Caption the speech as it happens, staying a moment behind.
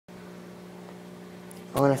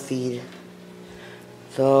I'm gonna feed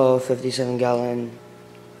the 57-gallon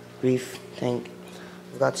Reef tank.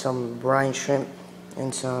 We've got some brine shrimp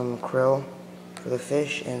and some krill for the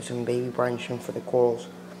fish and some baby brine shrimp for the corals.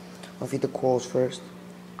 I'll feed the corals first.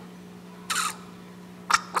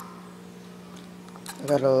 I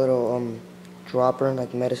got a little dropper,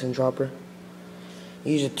 like medicine dropper. I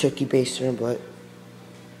use a turkey baster, but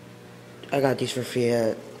I got these for free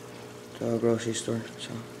at the grocery store.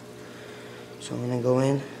 So I'm gonna go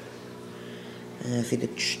in and feed the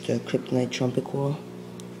kryptonite trumpet coral.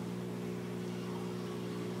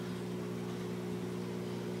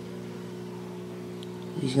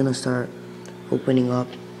 He's gonna start opening up.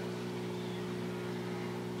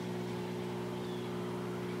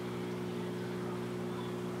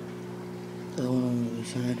 The one on the other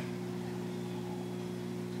side.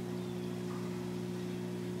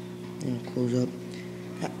 And close up.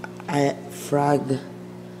 I fragged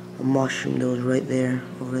a mushroom that was right there,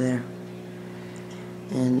 over there.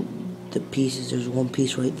 And the pieces, there's one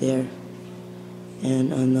piece right there.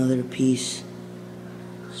 And another piece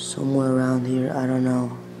somewhere around here, I don't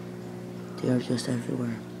know. They are just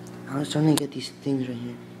everywhere. I was trying to get these things right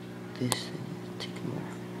here. This thing, take them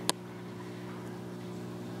off.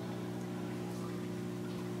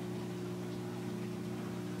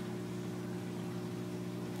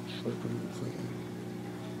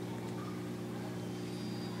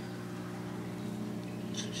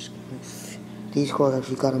 These corals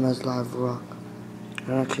actually got them as live rock. I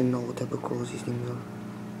don't actually know what type of corals these things are.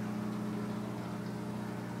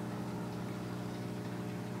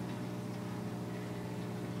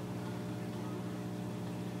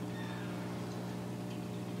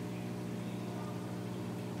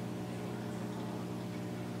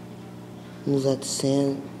 There's that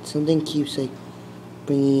sand. Something keeps like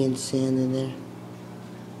bringing in sand in there.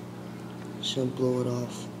 Should blow it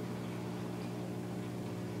off.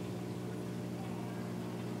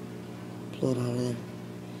 Blow it out of there.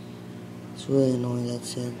 It's really annoying, that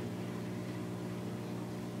sand.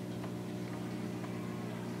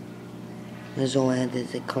 There's no end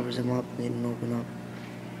that covers them up and they don't open up.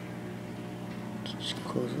 Just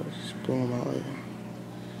close it, just blow them out like that.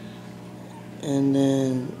 And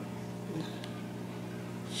then,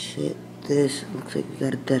 shit, this looks like we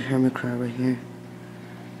got a dead hermit crab right here.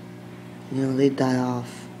 You know, they die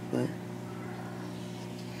off, but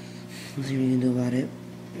nothing we can do about it.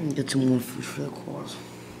 Get some more food for the corals.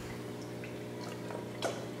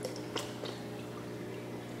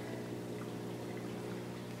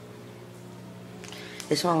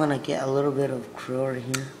 This one I'm gonna get a little bit of krill right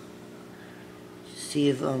here. See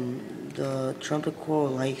if the trumpet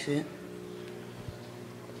coral likes it.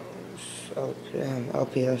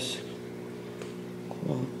 LPS.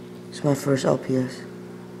 Cool. It's my first LPS.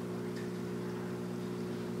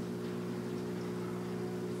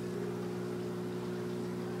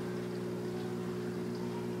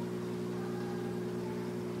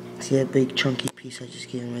 See that big chunky piece I just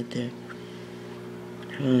gave him right there?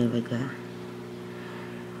 Really like that.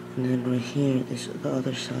 And then right here, this is the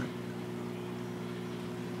other side.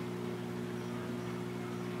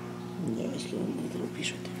 Yeah, let's give him a little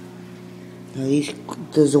piece right there. Now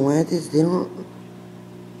the zoanthids, they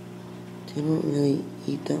don't really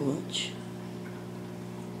eat that much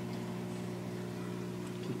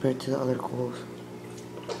compared to the other corals.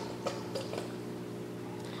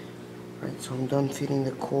 Alright, so I'm done feeding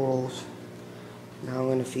the corals. Now I'm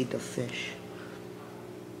gonna feed the fish.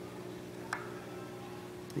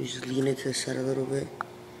 You just lean it to the side a little bit.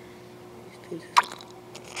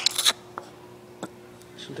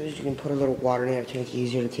 Sometimes you can put a little water in there to make it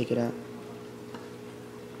easier to take it out.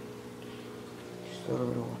 Just a little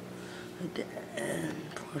bit of water right there,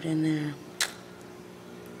 and pour it in there.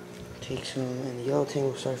 Take some, and the yellow tank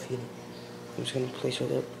will start feeding. I'm just gonna place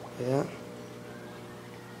it up like that.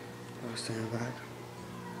 I'll stand back.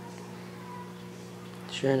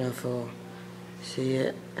 Sure enough, he'll see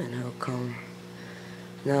it and he'll come.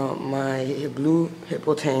 Now my blue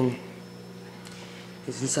hippo tang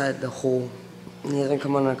is inside the hole. He hasn't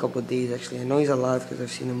come out in a couple of days actually. I know he's alive because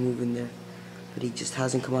I've seen him move in there, but he just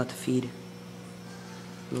hasn't come out to feed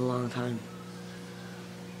in a long time.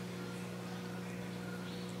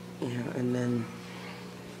 Yeah, and then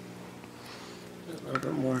a little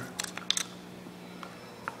bit more.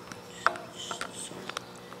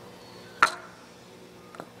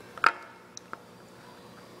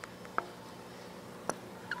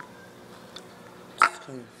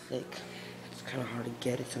 Kind of thick. It's kind of hard to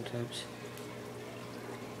get it sometimes.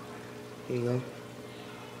 Here you go.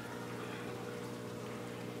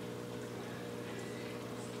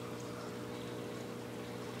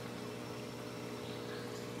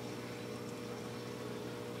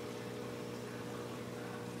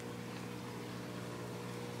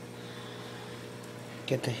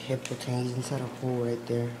 get the hippo tank. He's inside a hole right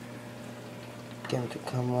there. Get him to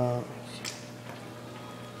come out.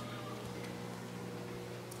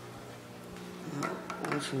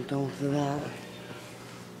 Once I'm done with that,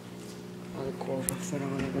 all the corals are fed.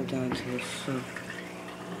 I'm gonna go down to this sink.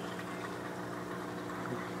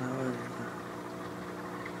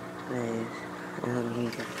 Nice. And then I'm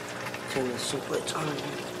gonna turn the soup lights on.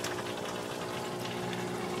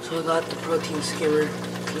 So I got the protein skimmer,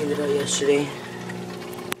 cleaned it out yesterday.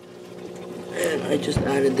 And I just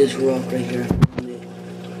added this rock right here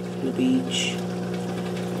on the beach.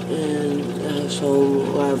 And I have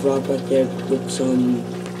some live rock back there with some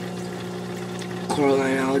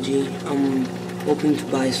coralline algae. I'm hoping to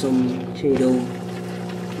buy some Cheeto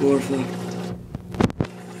Morpha.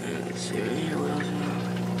 Let's see right here, what else we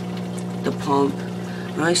have? The pump.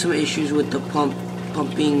 I'm having some issues with the pump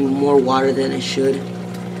pumping more water than it should.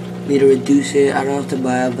 Need to reduce it. I don't have to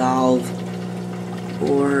buy a valve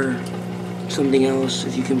or something else.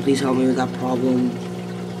 If you can please help me with that problem,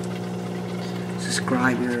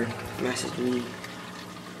 subscribe or message me.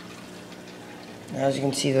 As you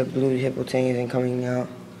can see, the blue hippo tank isn't coming out.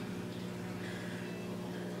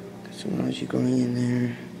 Got some algae going in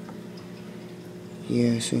there.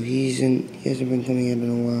 Yeah, so he hasn't been coming out in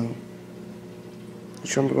a while. The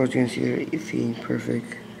shrimp guards, you can see they're feeding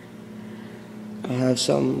perfect. I have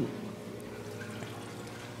some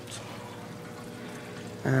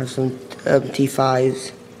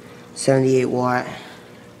T5s, 78 watt.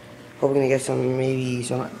 Hoping to get some, maybe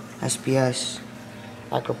some SPS,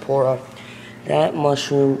 Acropora. That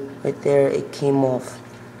mushroom right there, it came off.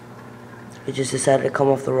 It just decided to come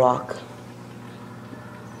off the rock.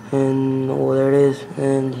 And oh, there it is.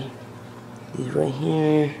 And he's right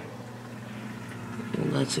here.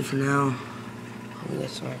 And that's it for now. We got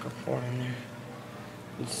some Acropora in there.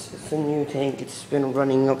 It's a new tank. It's been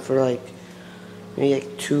running up for maybe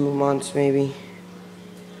 2 months, maybe.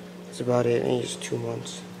 That's about it. Maybe just 2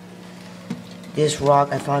 months. This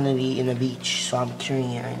rock I found in the beach, so I'm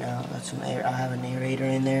curing it right now. Got some air. I have an aerator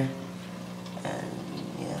in there, and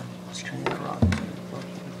yeah, just curing the rock.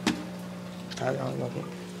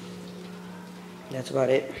 That's about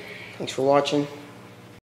it. Thanks for watching.